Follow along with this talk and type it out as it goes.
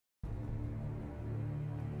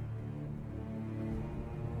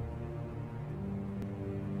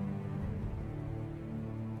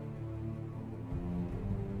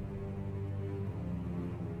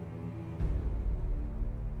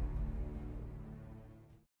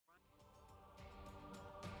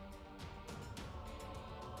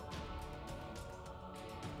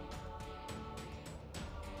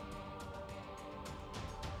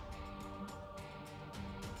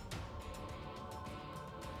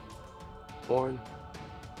Oren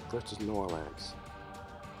versus Norlands.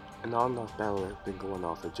 An on-and-off battle that has been going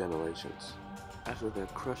on for generations. After their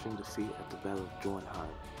crushing defeat at the Battle of Jornheim,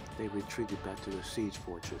 they retreated back to their siege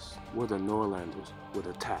fortress, where the Norlanders would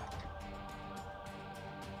attack.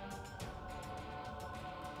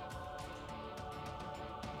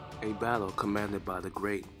 A battle commanded by the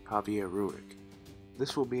great Javier Rurik.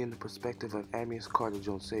 This will be in the perspective of Ammius Carter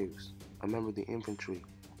Joseus, a member of the infantry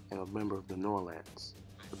and a member of the Norlands.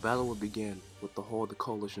 The battle would begin with the whole of the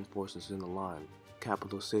coalition forces in the line,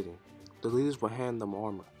 capital city. The leaders would hand them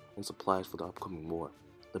armor and supplies for the upcoming war.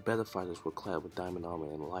 The better fighters were clad with diamond armor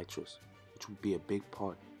and elytras, which would be a big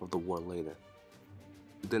part of the war later.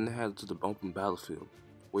 Then they headed to the open battlefield,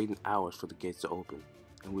 waiting hours for the gates to open,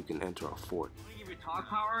 and we can enter our fort. I'm gonna give you talk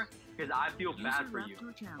power because I feel bad for you.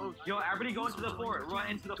 Oh, yo, everybody go into the fort. Run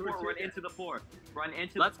into the fort. Run into the fort. Run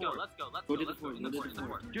into the fort. Let's go. Go to the fort.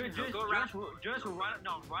 Just run.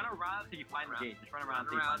 No, run around until you find the gate. Just run around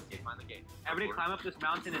until you find the gate. Everybody climb up this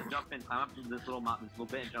mountain and jump in. Climb up this little mountain, this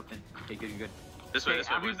little bit, and jump in. Okay, good. This way, this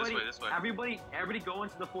way. Everybody go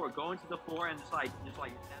into the fort. Go into the fort and just like.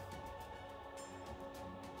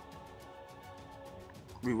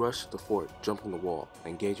 We rushed to the fort, jumping the wall,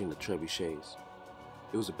 engaging the trebuchets.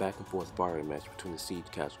 It was a back-and-forth firing match between the siege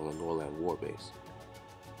castle and the Norland war base.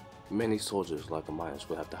 Many soldiers, like the miners,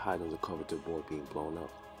 would have to hide under cover to avoid being blown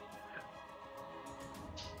up.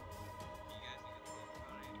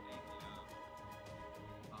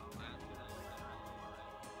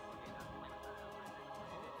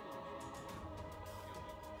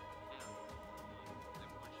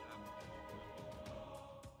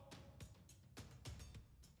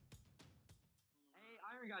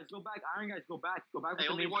 Iron guys, go back. Hey,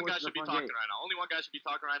 only one guy should be talking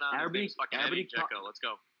right now. His name's fucking Eddie Jekyll. Let's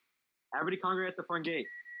go. Everybody congregate at the front gate.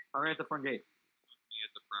 Me at the front.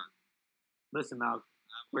 Listen, Mal.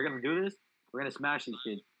 We're gonna do this. We're gonna smash these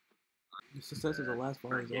kids. The success of the last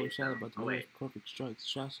fight is overshadowed by the most perfect strikes,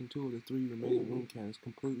 shashing 2 of the 3 remaining room cannons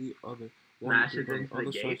completely other. Smash it into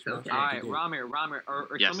the gates. Okay. All right, Ramir,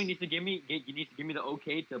 or yes. somebody needs to give me the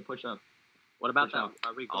okay to push up. What about that?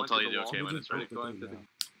 Are we going I'll tell to you the the wall? okay when it's ready.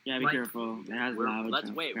 Yeah, be careful. It has lava. Let's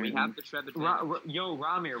wait. We have the Treb advantage. Yo,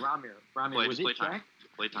 Ramir. Was it checked?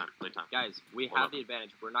 Playtime. Guys, we have the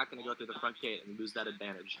advantage. We're not going to go through the front gate and lose that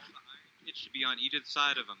advantage. It should be on either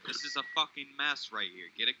side of them. This is a fucking mess right here.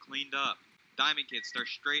 Get it cleaned up. Diamond kids, start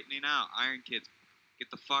straightening out. Iron kids, get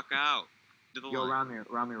the fuck out. To the Yo, line.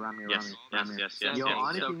 Ramir. Yes. Yo,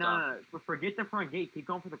 honestly, no. Forget the front gate. Keep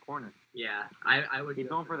going for the corner. Yeah, I would keep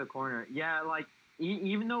going for the corner. Yeah, like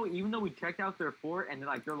even though we checked out their fort and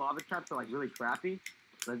like their lava traps are like really crappy,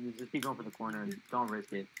 let's just keep going for the corner. Don't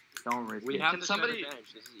risk it. We have the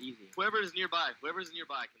advantage. This is easy. Whoever's nearby, can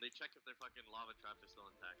they check if their fucking lava traps are still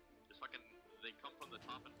intact? Just fucking, they come from the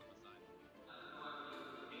top and from the side.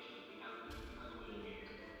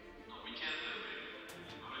 We can't do it.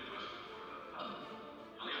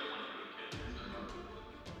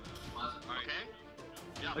 Okay?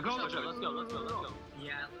 Yeah, Let's go.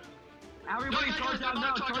 Yeah. Everybody charge out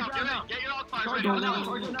now. Get your dog fire Charge ready.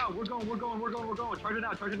 it now. We're going. Charge it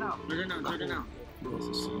now.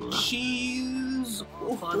 Cheese!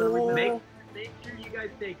 Make sure you guys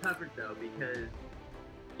stay covered though, because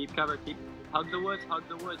Keep covered. Hug the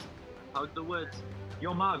woods.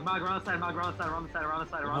 Yo, Mog, around the side.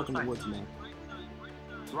 Hugging the woods, man.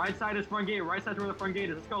 Right side is front gate. Right side where the front gate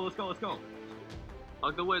is. Let's go.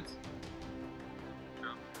 Hug the woods.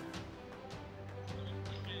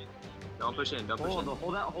 Don't push in.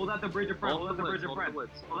 Hold out the bridge in front. Hold out the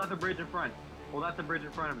bridge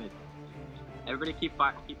in front of me. Everybody keep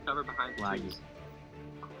cover behind the trees.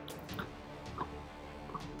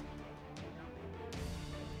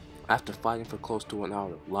 After fighting for close to an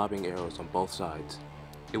hour, lobbing arrows on both sides,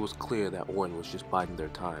 it was clear that Oren was just biding their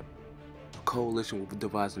time. The coalition would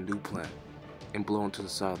devise a new plan and blow into the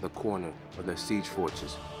side of the corner of their siege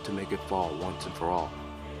fortress to make it fall once and for all.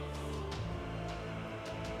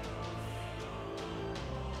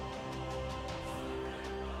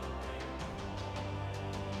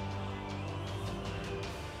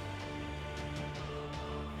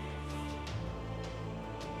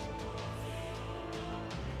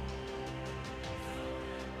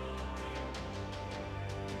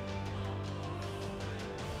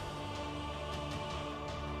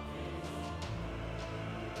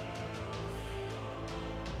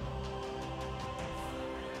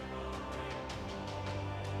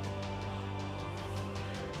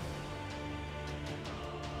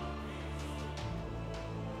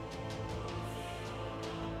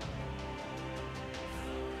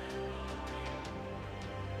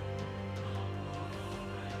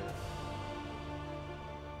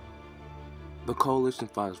 The coalition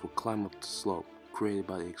fighters would climb up the slope created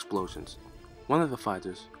by the explosions. One of the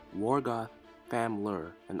fighters, Wargoth, Fam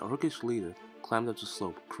Lur, an Orcish leader, climbed up the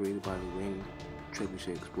slope created by the raining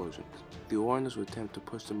trebuchet explosions. The Oreners would attempt to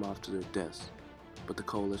push them off to their deaths, but the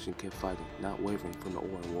coalition kept fighting, not wavering from the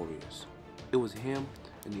Oren warriors. It was him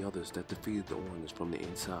and the others that defeated the Oreners from the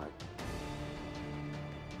inside.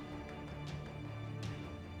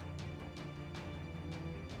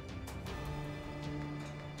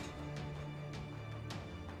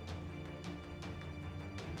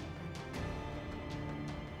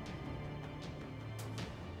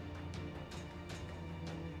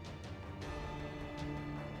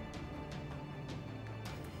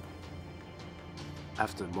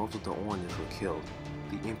 After most of the Oreners were killed,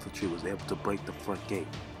 the infantry was able to break the front gate,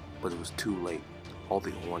 but it was too late. All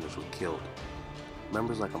the Oreners were killed.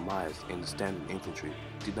 Members like Amias and the standard infantry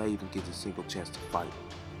did not even get a single chance to fight.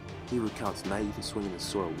 He recounts not even swinging his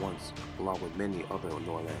sword once, along with many other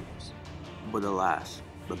Norlanders. But alas,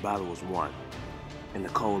 the battle was won, and the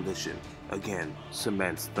coalition again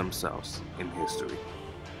cements themselves in history.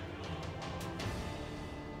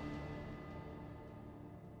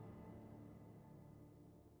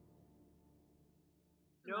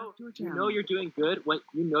 You know you're doing good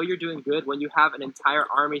when you have an entire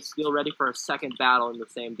army still ready for a second battle in the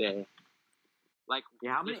same day. Like,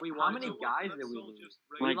 Yeah, how many guys did we lose?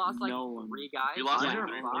 We lost like no 3 guys. You lost Under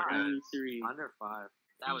like five. Only 3. Under 5.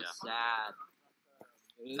 That was sad.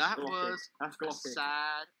 That was a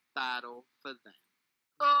sad battle for them.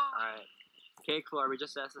 Alright. Okay, Chloe, are we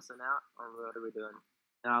just assessing out, or what are we doing?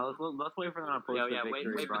 Now let's wait for them to post the Wait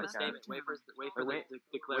victory for the broadcast. statement. Wait for the Wait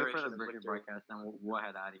declaration for of the victory victory. broadcast, then we'll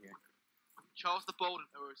head out of here. Charles the Bold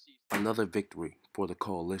and OOC. Another victory for the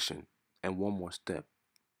coalition, and one more step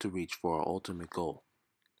to reach for our ultimate goal: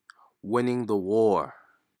 winning the war.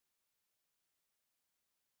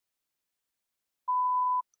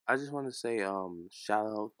 I just want to say shout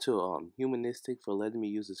out to Humanistic for letting me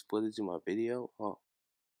use this footage in my video.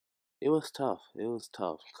 It was tough. It was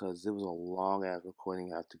tough because it was a long ass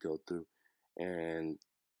recording I had to go through, and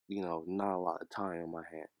not a lot of time on my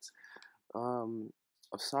hands. I'm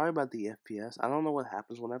sorry about the FPS. I don't know what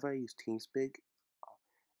happens whenever I use TeamSpeak,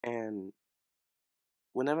 and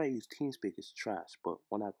whenever I use TeamSpeak, it's trash. But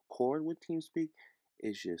when I record with TeamSpeak,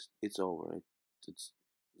 it's over. It's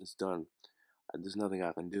it's done. There's nothing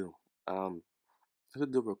I can do. It's a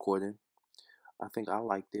good recording. I think I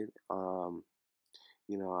liked it.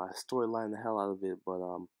 I storylined the hell out of it, but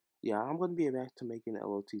yeah, I'm gonna be back to making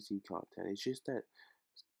LOTC content. It's just that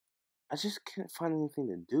I just can't find anything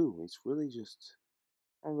to do. It's really just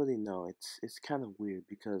I don't really know. It's kind of weird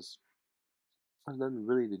because there's nothing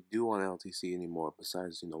really to do on LTC anymore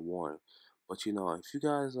besides Warren. But if you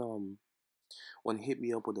guys want to hit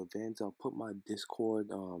me up with events, I'll put my Discord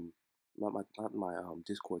not my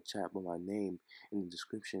Discord chat, but my name in the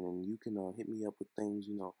description, and you can hit me up with things.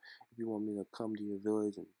 If you want me to come to your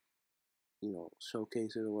village and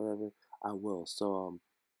showcase it or whatever, I will. So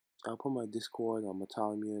I'll put my Discord on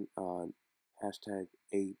Metalimutant hashtag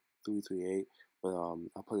 8338, but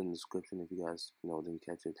I'll put it in the description if you guys didn't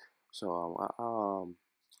catch it. So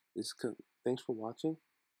thanks for watching.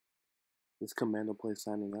 This Commando Play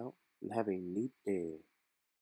signing out, and have a neat day.